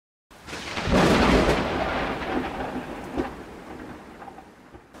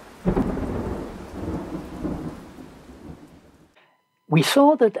We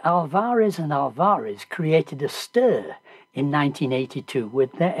saw that Alvarez and Alvarez created a stir in 1982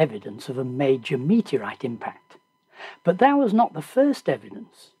 with their evidence of a major meteorite impact. But that was not the first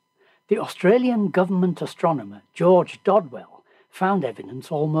evidence. The Australian government astronomer George Dodwell found evidence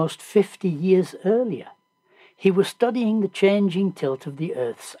almost 50 years earlier. He was studying the changing tilt of the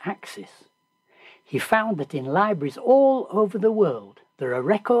Earth's axis. He found that in libraries all over the world there are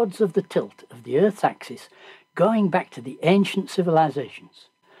records of the tilt of the Earth's axis going back to the ancient civilizations: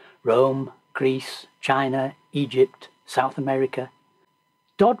 Rome, Greece, China, Egypt, South America.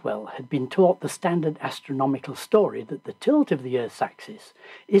 Dodwell had been taught the standard astronomical story that the tilt of the Earth's axis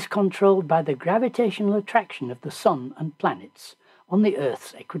is controlled by the gravitational attraction of the Sun and planets on the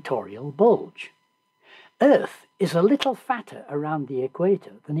Earth's equatorial bulge. Earth is a little fatter around the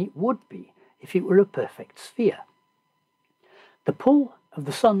equator than it would be if it were a perfect sphere. The pull of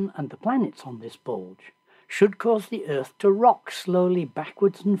the Sun and the planets on this bulge should cause the Earth to rock slowly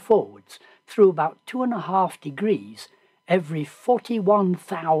backwards and forwards through about 2.5 degrees every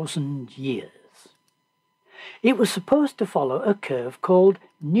 41,000 years. It was supposed to follow a curve called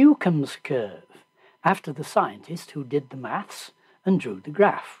Newcomb's curve, after the scientist who did the maths and drew the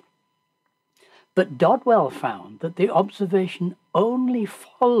graph. But Dodwell found that the observation only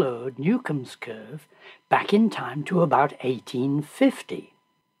followed Newcomb's curve back in time to about 1850.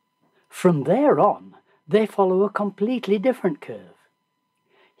 From there on, they follow a completely different curve.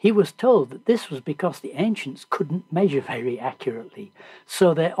 He was told that this was because the ancients couldn't measure very accurately,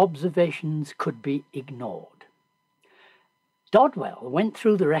 so their observations could be ignored. Dodwell went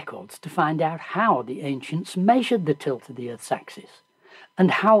through the records to find out how the ancients measured the tilt of the Earth's axis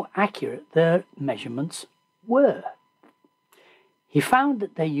and how accurate their measurements were. He found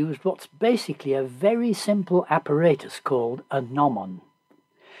that they used what's basically a very simple apparatus called a gnomon.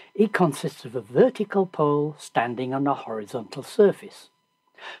 It consists of a vertical pole standing on a horizontal surface.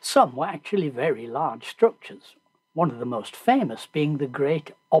 Some were actually very large structures, one of the most famous being the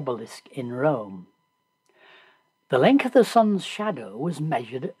Great Obelisk in Rome. The length of the sun's shadow was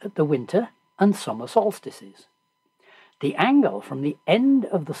measured at the winter and summer solstices. The angle from the end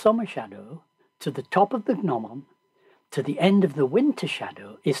of the summer shadow to the top of the gnomon to the end of the winter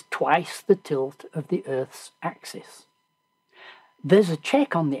shadow is twice the tilt of the Earth's axis. There's a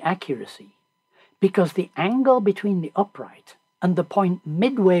check on the accuracy because the angle between the upright and the point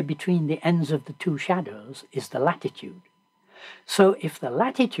midway between the ends of the two shadows is the latitude. So if the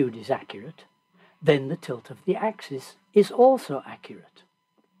latitude is accurate, then the tilt of the axis is also accurate.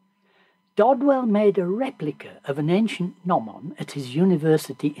 Dodwell made a replica of an ancient gnomon at his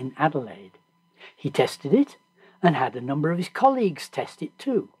university in Adelaide. He tested it and had a number of his colleagues test it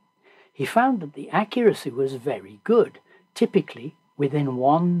too. He found that the accuracy was very good, typically within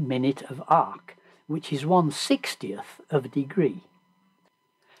 1 minute of arc, which is 1/60th of a degree.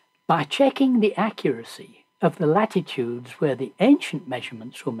 By checking the accuracy of the latitudes where the ancient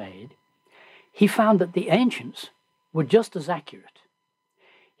measurements were made, he found that the ancients were just as accurate.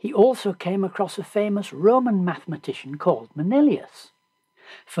 He also came across a famous Roman mathematician called Manilius.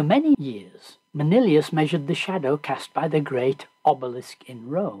 For many years, Manilius measured the shadow cast by the Great Obelisk in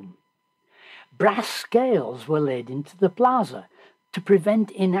Rome. Brass scales were laid into the plaza to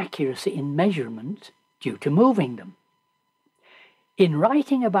prevent inaccuracy in measurement due to moving them. In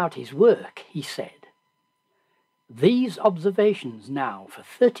writing about his work, he said, "These observations now for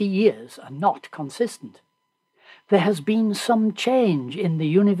 30 years are not consistent. There has been some change in the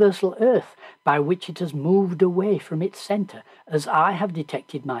universal Earth by which it has moved away from its centre, as I have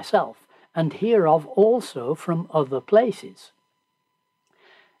detected myself, and hereof also from other places."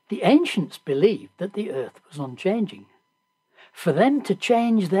 The ancients believed that the Earth was unchanging. For them to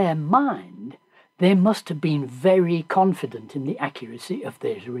change their mind, they must have been very confident in the accuracy of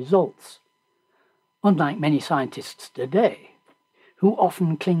their results. Unlike many scientists today, who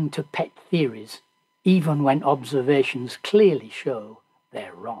often cling to pet theories even when observations clearly show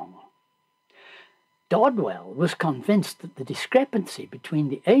they're wrong. Dodwell was convinced that the discrepancy between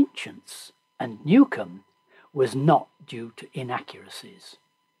the ancients and Newcomb was not due to inaccuracies.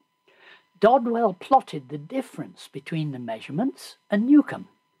 Dodwell plotted the difference between the measurements and Newcomb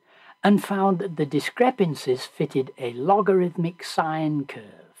and found that the discrepancies fitted a logarithmic sine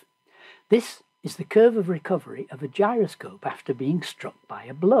curve. This is the curve of recovery of a gyroscope after being struck by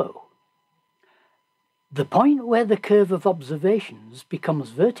a blow. The point where the curve of observations becomes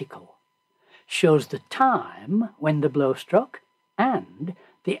vertical shows the time when the blow struck and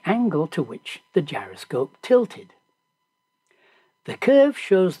the angle to which the gyroscope tilted. The curve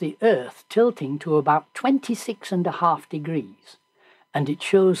shows the Earth tilting to about 26.5 degrees, and it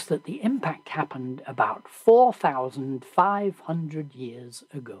shows that the impact happened about 4,500 years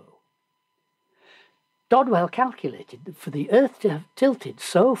ago. Dodwell calculated that for the Earth to have tilted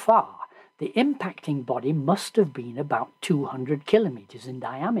so far, the impacting body must have been about 200 kilometres in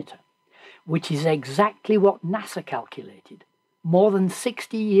diameter, which is exactly what NASA calculated more than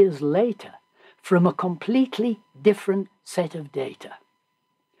 60 years later from a completely different set of data.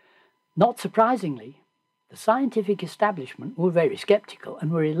 Not surprisingly, the scientific establishment were very sceptical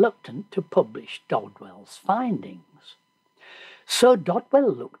and were reluctant to publish Dodwell's findings. So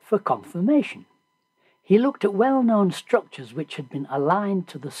Dodwell looked for confirmation. He looked at well-known structures which had been aligned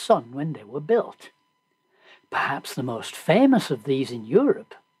to the Sun when they were built. Perhaps the most famous of these in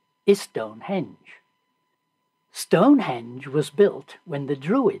Europe is Stonehenge. Stonehenge was built when the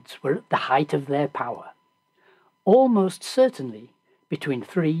Druids were at the height of their power, almost certainly between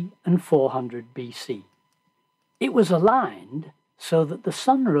 300 and 400 BC. It was aligned so that the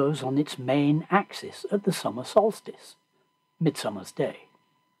sun rose on its main axis at the summer solstice, Midsummer's Day.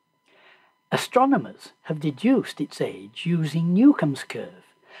 Astronomers have deduced its age using Newcomb's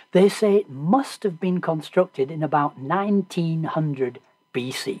curve. They say it must have been constructed in about 1900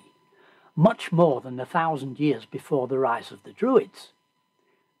 BC, much more than 1,000 years before the rise of the Druids.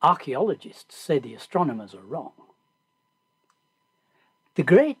 Archaeologists say the astronomers are wrong. The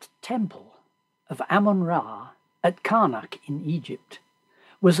great temple of Amun-Ra at Karnak in Egypt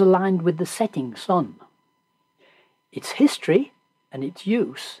was aligned with the setting sun. Its history and its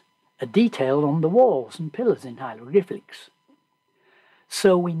use are detailed on the walls and pillars in hieroglyphics.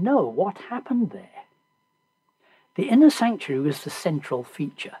 So we know what happened there. The inner sanctuary was the central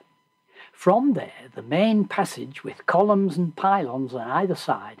feature. From there, the main passage with columns and pylons on either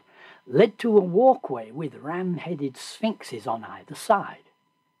side led to a walkway with ram-headed sphinxes on either side.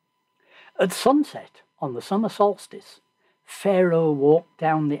 At sunset, on the summer solstice, Pharaoh walked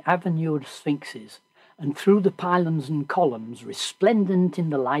down the avenue of sphinxes and through the pylons and columns resplendent in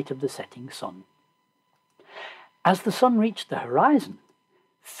the light of the setting sun. As the sun reached the horizon,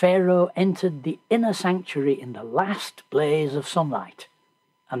 Pharaoh entered the inner sanctuary in the last blaze of sunlight,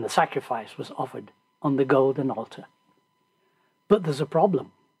 and the sacrifice was offered on the golden altar. But there's a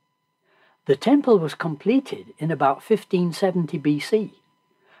problem. The temple was completed in about 1570 BC,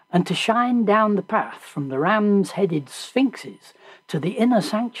 and to shine down the path from the ram's-headed sphinxes to the inner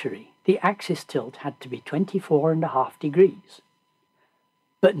sanctuary, the axis tilt had to be 24.5 degrees.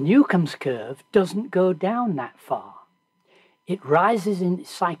 But Newcomb's curve doesn't go down that far. It rises in its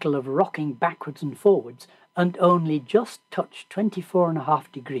cycle of rocking backwards and forwards and only just touched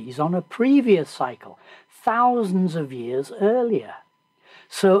 24.5 degrees on a previous cycle, thousands of years earlier.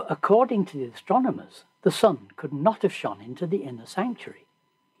 So, according to the astronomers, the sun could not have shone into the inner sanctuary.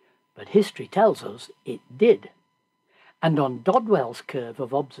 But history tells us it did. And on Dodwell's curve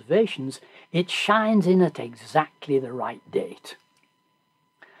of observations, it shines in at exactly the right date.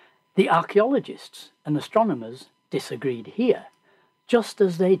 The archaeologists and astronomers disagreed here, just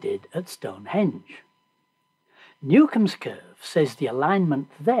as they did at Stonehenge. Newcomb's curve says the alignment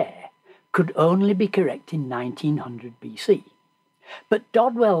there could only be correct in 1900 BC. But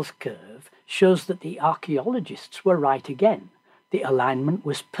Dodwell's curve shows that the archaeologists were right again. The alignment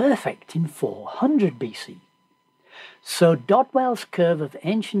was perfect in 400 BC. So Dodwell's curve of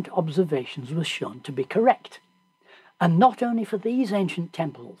ancient observations was shown to be correct, and not only for these ancient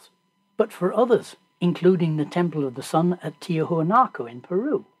temples, but for others, including the Temple of the Sun at Tiahuanaco in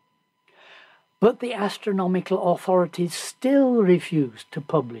Peru. But the astronomical authorities still refused to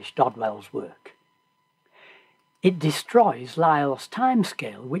publish Dodwell's work. It destroys Lyell's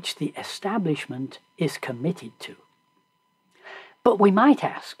timescale, which the establishment is committed to. But we might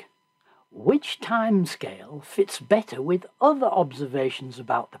ask, which timescale fits better with other observations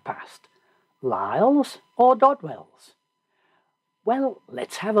about the past, Lyell's or Dodwell's? Well,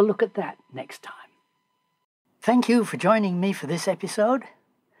 let's have a look at that next time. Thank you for joining me for this episode.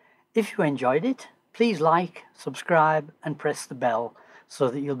 If you enjoyed it, please like, subscribe and press the bell so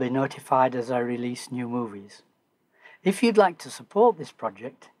that you'll be notified as I release new movies. If you'd like to support this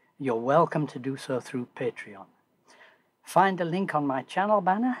project, you're welcome to do so through Patreon. Find a link on my channel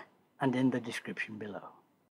banner and in the description below.